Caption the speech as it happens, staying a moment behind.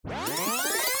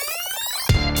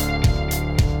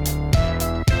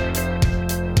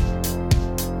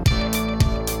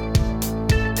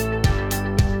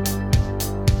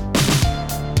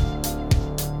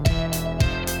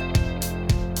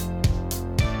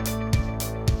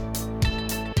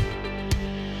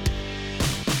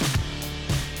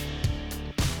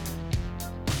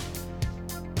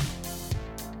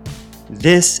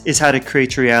This is how to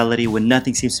create your reality when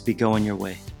nothing seems to be going your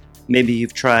way. Maybe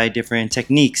you've tried different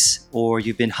techniques, or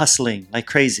you've been hustling like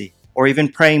crazy, or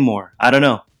even praying more. I don't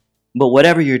know. But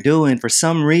whatever you're doing, for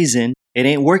some reason, it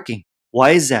ain't working.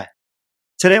 Why is that?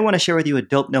 Today I want to share with you a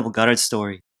dope Neville Goddard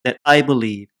story that I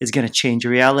believe is going to change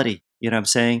your reality. You know what I'm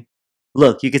saying?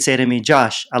 Look, you could say to me,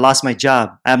 Josh, I lost my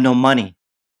job. I have no money.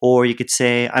 Or you could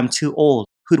say, I'm too old.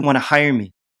 Who'd want to hire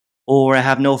me? Or I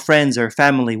have no friends or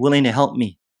family willing to help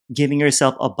me. Giving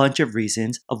yourself a bunch of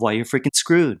reasons of why you're freaking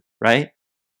screwed, right?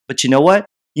 But you know what?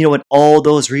 You know what all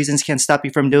those reasons can stop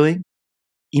you from doing?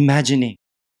 Imagining.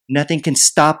 Nothing can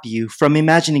stop you from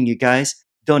imagining, you guys.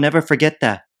 Don't ever forget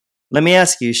that. Let me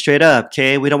ask you straight up,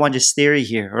 okay? We don't want just theory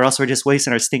here, or else we're just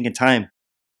wasting our stinking time.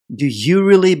 Do you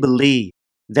really believe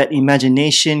that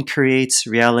imagination creates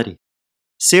reality?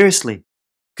 Seriously.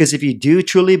 Because if you do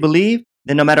truly believe,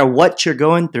 then no matter what you're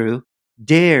going through,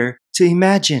 dare to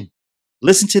imagine.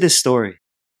 Listen to this story.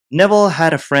 Neville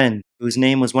had a friend whose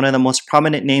name was one of the most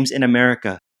prominent names in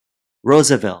America,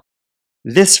 Roosevelt.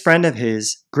 This friend of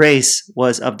his, Grace,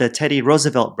 was of the Teddy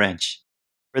Roosevelt branch.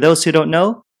 For those who don't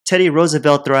know, Teddy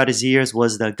Roosevelt throughout his years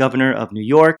was the governor of New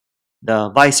York, the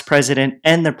vice president,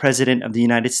 and the president of the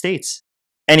United States.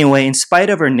 Anyway, in spite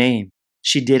of her name,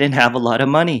 she didn't have a lot of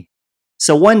money.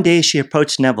 So one day she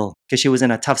approached Neville because she was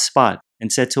in a tough spot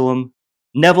and said to him,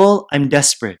 Neville, I'm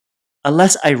desperate.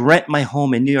 Unless I rent my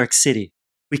home in New York City,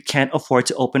 we can't afford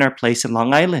to open our place in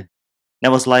Long Island.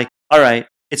 Neville's like, all right,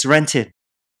 it's rented.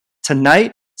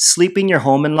 Tonight, sleep in your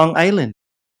home in Long Island.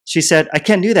 She said, I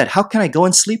can't do that. How can I go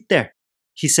and sleep there?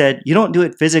 He said, you don't do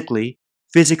it physically.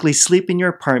 Physically sleep in your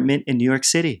apartment in New York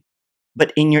City.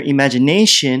 But in your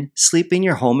imagination, sleep in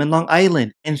your home in Long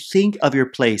Island and think of your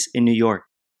place in New York,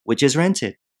 which is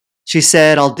rented. She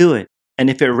said, I'll do it. And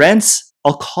if it rents,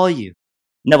 I'll call you.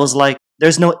 Neville's like,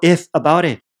 there's no if about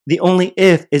it. The only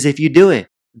if is if you do it.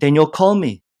 Then you'll call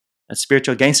me. A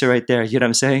spiritual gangster right there, you know what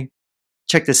I'm saying?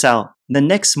 Check this out. The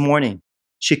next morning,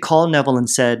 she called Neville and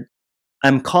said,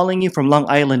 I'm calling you from Long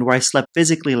Island where I slept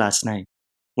physically last night.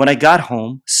 When I got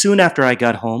home, soon after I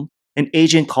got home, an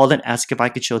agent called and asked if I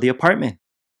could show the apartment.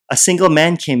 A single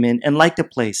man came in and liked the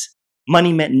place.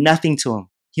 Money meant nothing to him.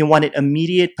 He wanted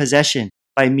immediate possession.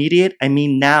 By immediate, I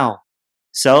mean now.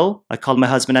 So I called my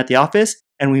husband at the office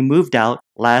and we moved out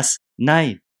last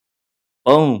night.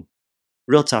 Boom.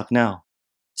 Real talk now.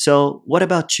 So what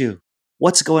about you?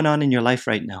 What's going on in your life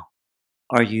right now?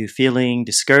 Are you feeling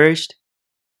discouraged?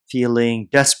 Feeling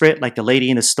desperate like the lady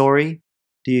in the story?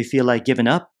 Do you feel like giving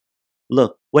up?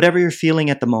 Look, whatever you're feeling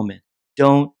at the moment,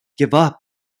 don't give up.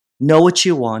 Know what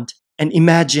you want and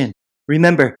imagine.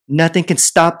 Remember, nothing can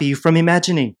stop you from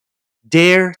imagining.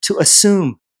 Dare to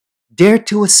assume. Dare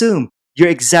to assume you're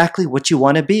exactly what you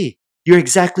want to be. You're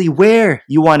exactly where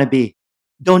you want to be.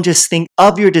 Don't just think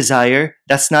of your desire.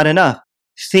 That's not enough.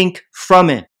 Think from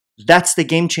it. That's the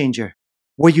game changer.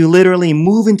 Where you literally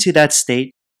move into that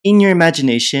state in your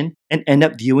imagination and end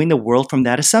up viewing the world from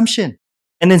that assumption.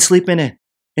 And then sleep in it,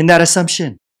 in that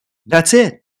assumption. That's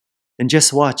it. Then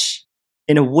just watch.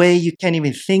 In a way you can't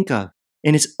even think of.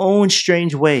 In its own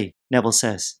strange way, Neville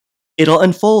says. It'll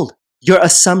unfold. Your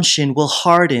assumption will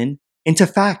harden into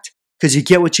fact because you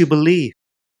get what you believe.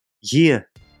 Yeah.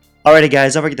 Alrighty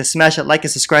guys, don't forget to smash that like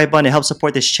and subscribe button to help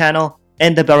support this channel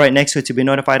and the bell right next to it to be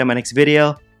notified of my next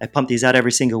video. I pump these out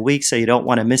every single week so you don't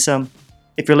want to miss them.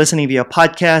 If you're listening via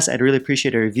podcast, I'd really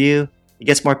appreciate a review. It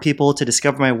gets more people to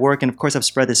discover my work and of course I've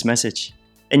spread this message.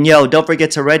 And yo, don't forget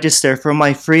to register for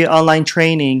my free online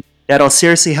training that'll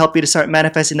seriously help you to start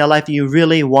manifesting the life you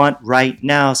really want right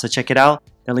now. So check it out.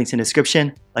 The link's in the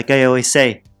description. Like I always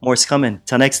say, more's coming.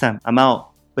 Till next time, I'm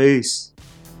out. Peace.